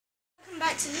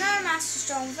back to another Master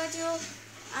Strong video,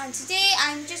 and today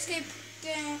I'm just going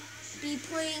to be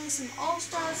playing some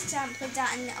All-Stars because I haven't played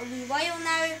that in a wee while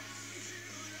now.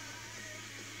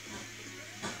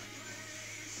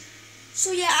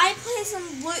 So yeah, I play some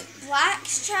Luke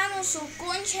Black's channel, so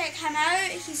go and check him out.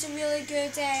 He's a really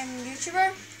good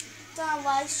YouTuber. Done a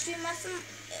live stream with him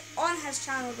on his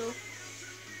channel though.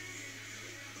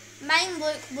 Mine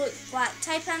Luke Black.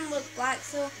 Type in Luke Black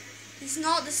though. He's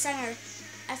not the singer,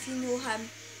 if you know him.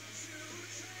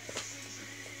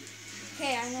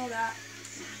 Okay, I know that.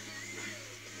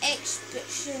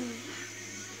 Expedition.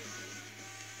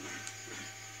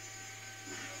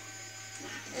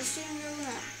 Let's do it.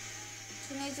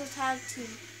 Tornado Tag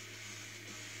Team.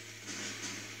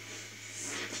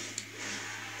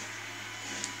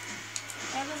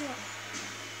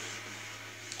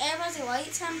 Everybody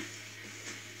likes him.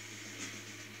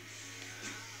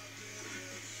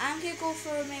 I'm gonna go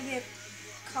for maybe a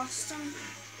custom.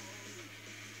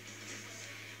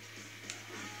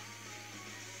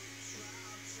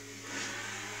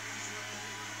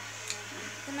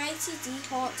 The Mighty D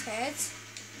Hothead,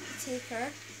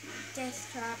 Taker, Death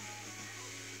Trap.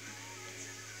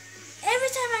 Every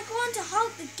time I go into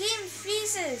Hulk, the game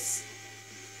freezes.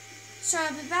 So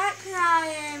I'll be back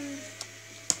when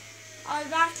I'll be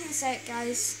back in a sec,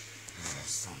 guys.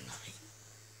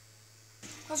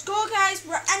 Let's go, guys.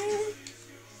 We're in.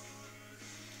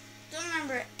 Don't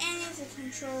remember any of the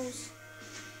controls.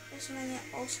 There's many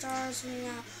All-Stars.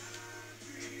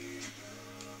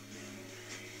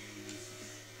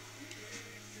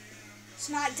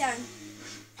 SmackDown.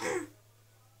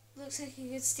 Looks like a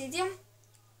good stadium.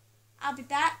 I'll be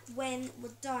back when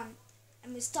we're done.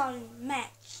 And we're starting the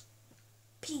match.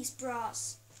 Peace,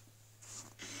 bros.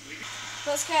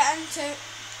 Let's get into it.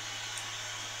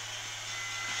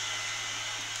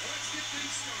 Let's get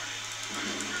things started.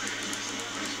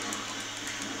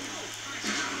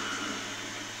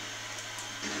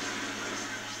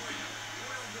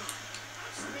 Well done.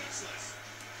 I'm speechless.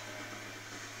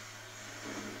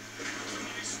 Some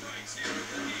nice strikes here with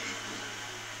the knee.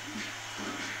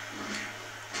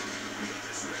 He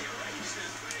just rearranged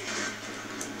his face.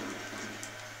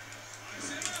 Lines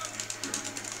him up.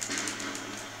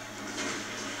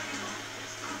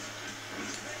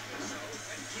 He's making so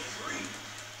and keep breathing.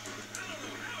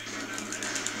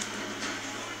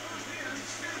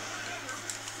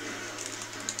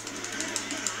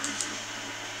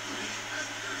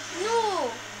 No!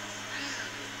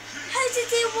 How did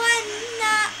they win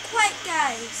that quick,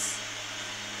 guys?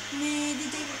 No, they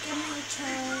didn't give me a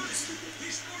chance. He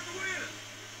scored the win.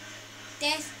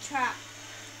 Death Trap.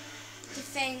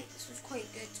 Defense was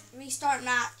quite good. Restart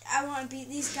match. I want to beat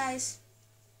these guys.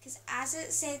 Because as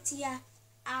it said to you,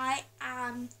 I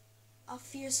am a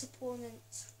fierce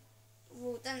opponent.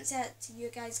 Well, it didn't say it to you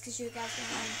guys because you guys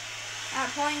went on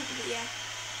that point, but yeah.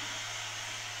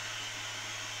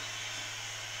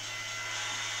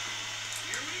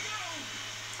 Here we go.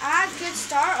 Good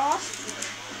start off.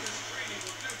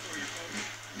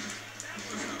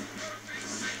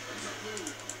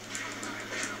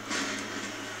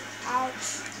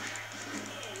 Ouch.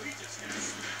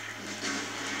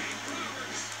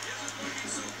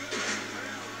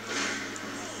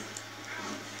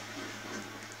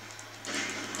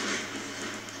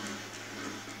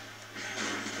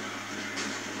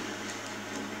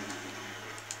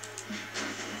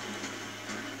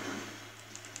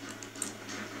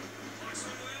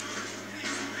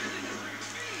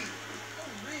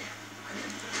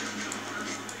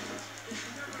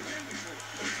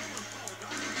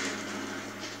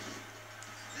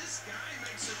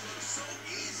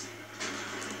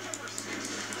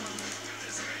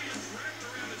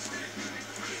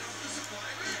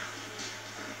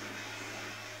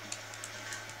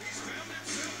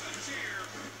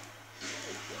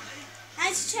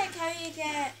 Let's check how you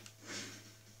get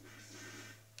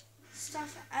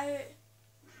stuff out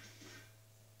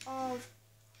of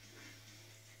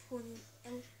Pony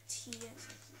LTS.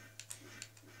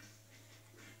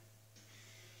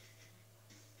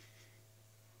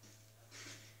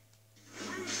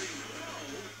 Cruising low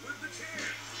with the chair.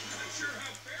 Not sure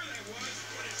how fair that was,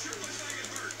 but it sure looks like it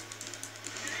hurt.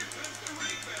 Here comes the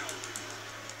ring bell.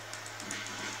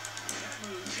 That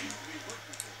move seems to be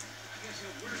working for him. I guess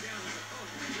he'll wear down his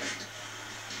opponent a bit.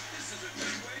 This is a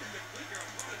good way to deplete your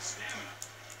opponent's stamina.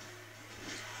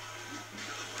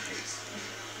 To the face.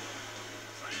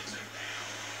 Slams him down.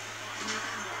 Oh, you're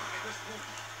underdog at this point.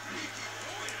 How do you keep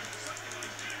going after something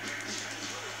like that? That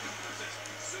is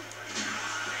really super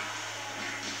straight.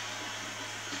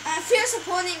 Fierce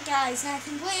opponent, guys. Now I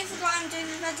completely forgot I'm doing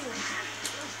the video. Will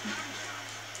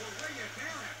weigh you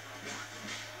down after a while.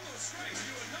 All those strikes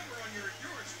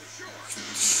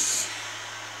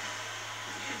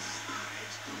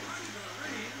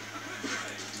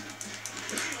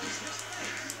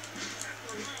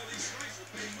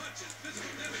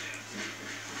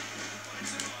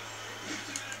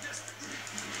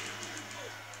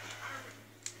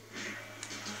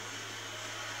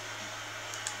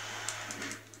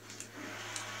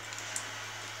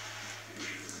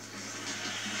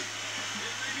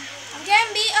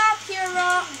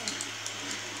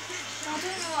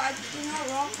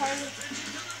sorry. Attention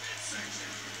to the midsection.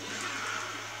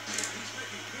 He's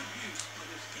making good use of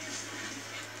his instinct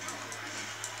and power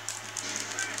rifle.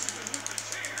 Finishes him with the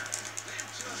chair. Then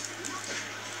just look at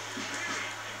him.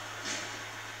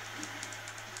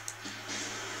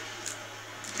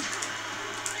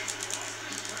 Very He's lost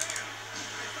his grab.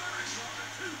 I thought I saw a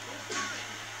tooth go flying.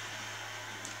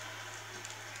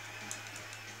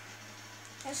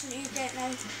 That's what you get now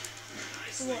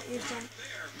for what you've done.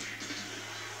 There.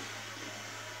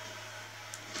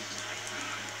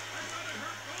 I thought I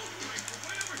heard both right from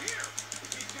way over here.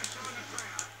 He's just on the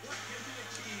ground. What can be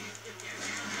achieved if you have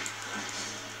him close?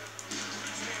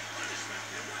 Instant punishment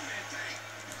in one-man tank.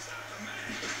 Stop the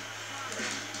man.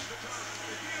 Because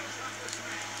if you don't stop this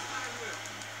man, I will.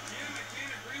 Jim, I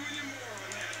can't agree with you more on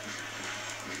that.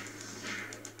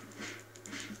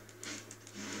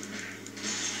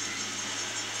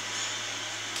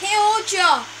 KO'd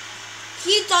ya!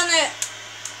 He done it!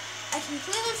 I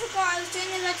completely forgot I was doing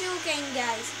a video game,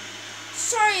 guys.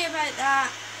 Sorry about that.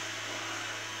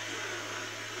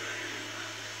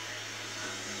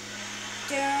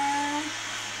 Dun.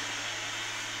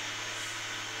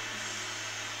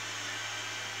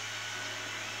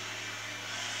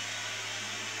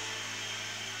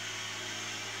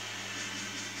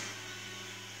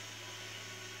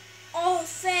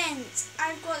 Offense!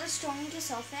 I've got the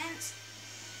strongest offense.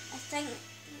 I think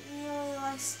nearly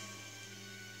less.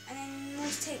 And then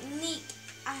most technique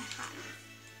I have.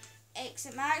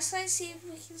 Exit match. Let's see if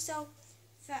we can still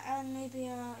fit in maybe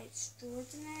a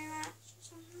extraordinary match or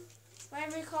something.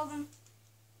 Whatever you call them.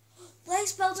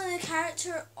 Let's build a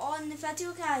character on the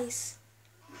video, guys.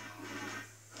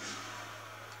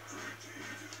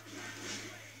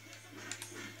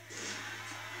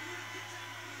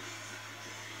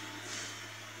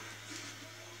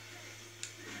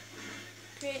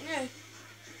 Great now.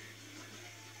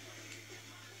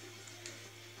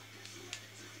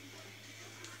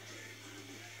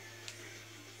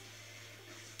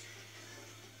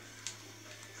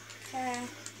 Okay.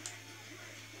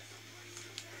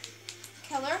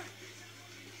 Killer.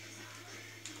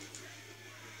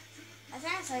 I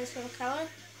think that's how you spell killer.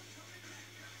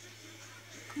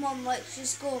 Come on, let's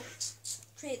just go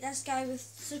create this guy with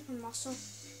super muscle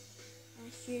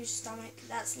and a huge stomach.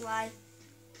 That's a lie.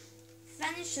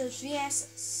 Finishers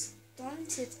vs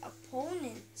stunted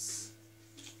opponents.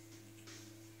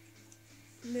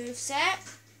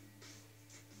 Moveset.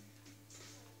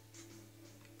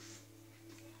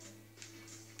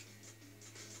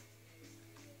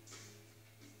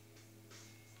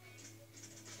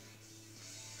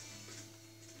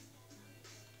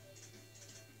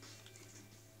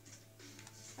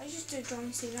 I just do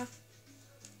John Cena.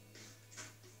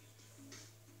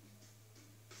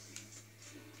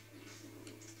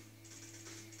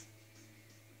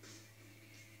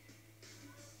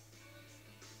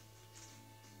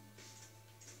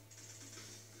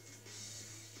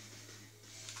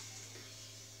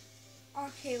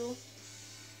 RKO.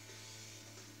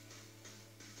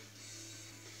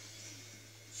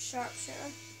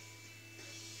 Sharpshooter.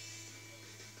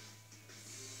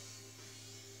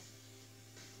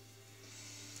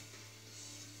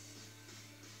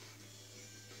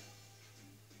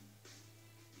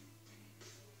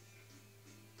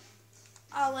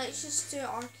 Oh, let's just do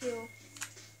RKO.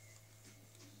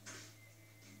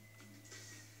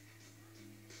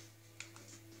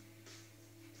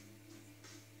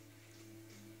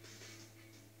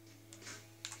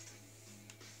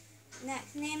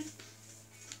 Next name.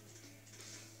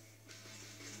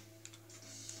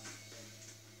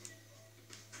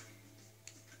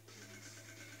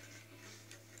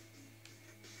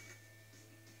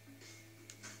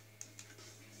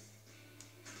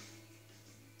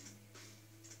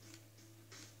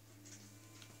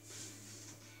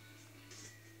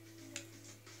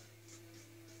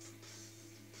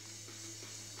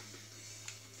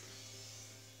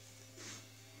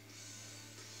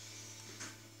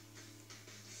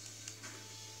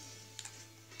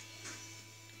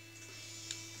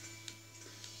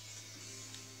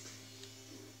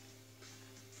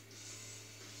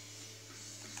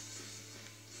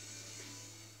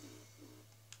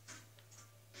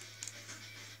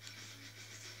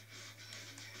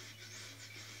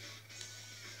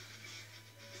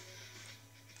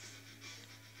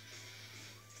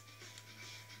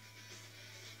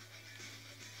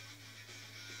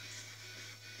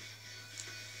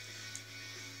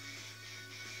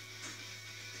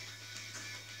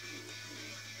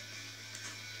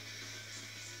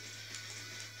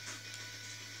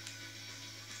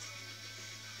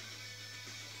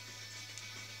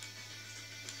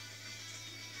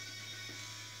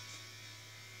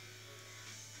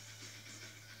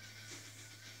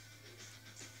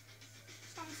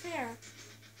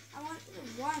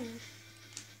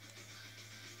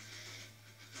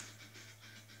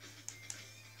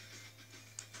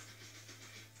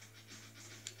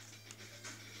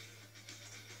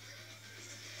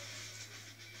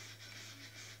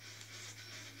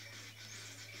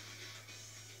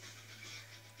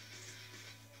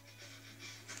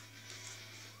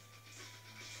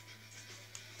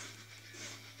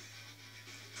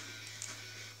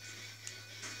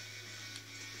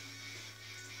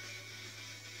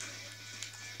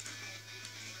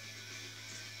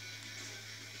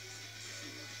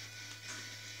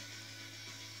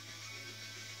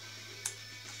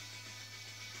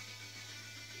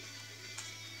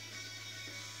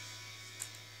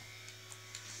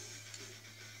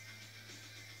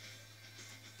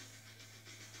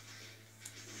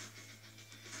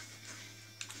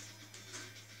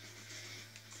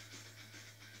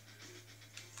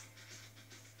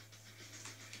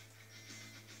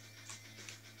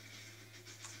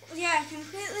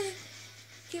 completely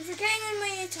keep forgetting on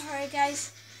my need to hurry,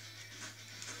 guys.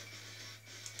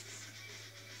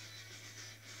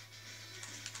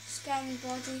 Scan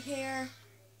body here.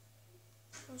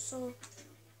 Also.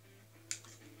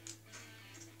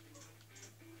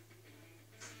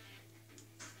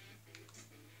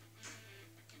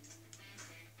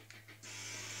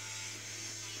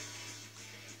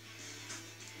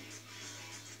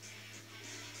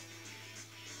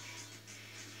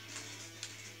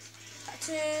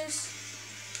 Tattoos.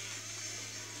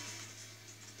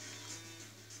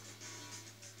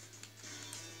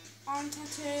 Arm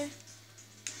tattoo.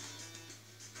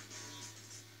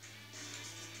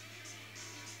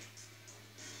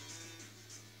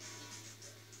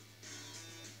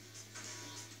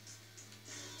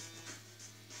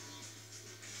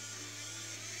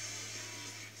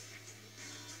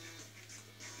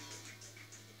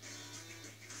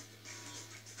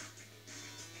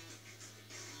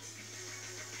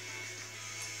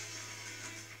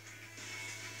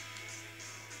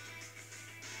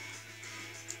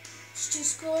 Let's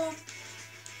just go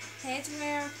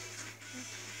headwear.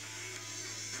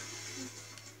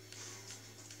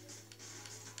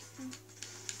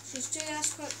 Just do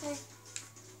this quickly.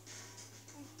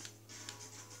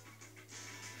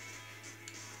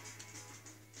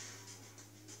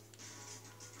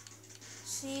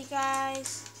 See you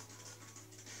guys.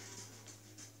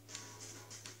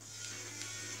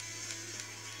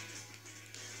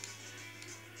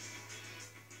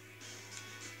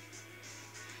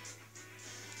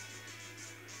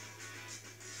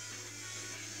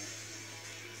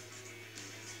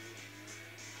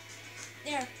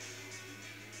 There.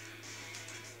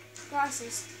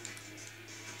 Glasses.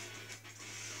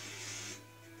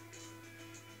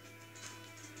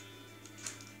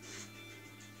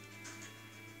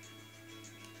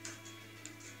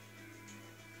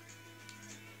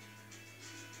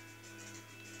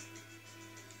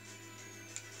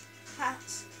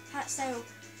 Hats. Hat style.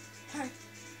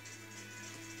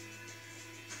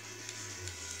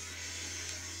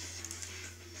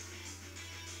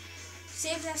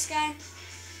 Save this guy.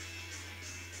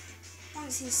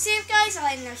 Once he's saved, guys, I'll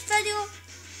end this video,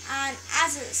 and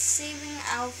as it's saving,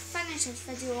 I'll finish this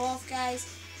video off, guys.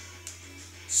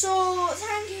 So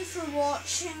thank you for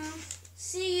watching.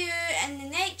 See you in the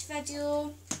next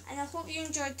video, and I hope you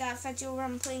enjoyed that video where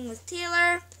I'm playing with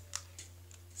Taylor.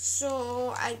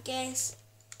 So I guess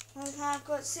what I've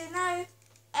got to say now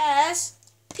is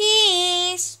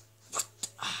peace.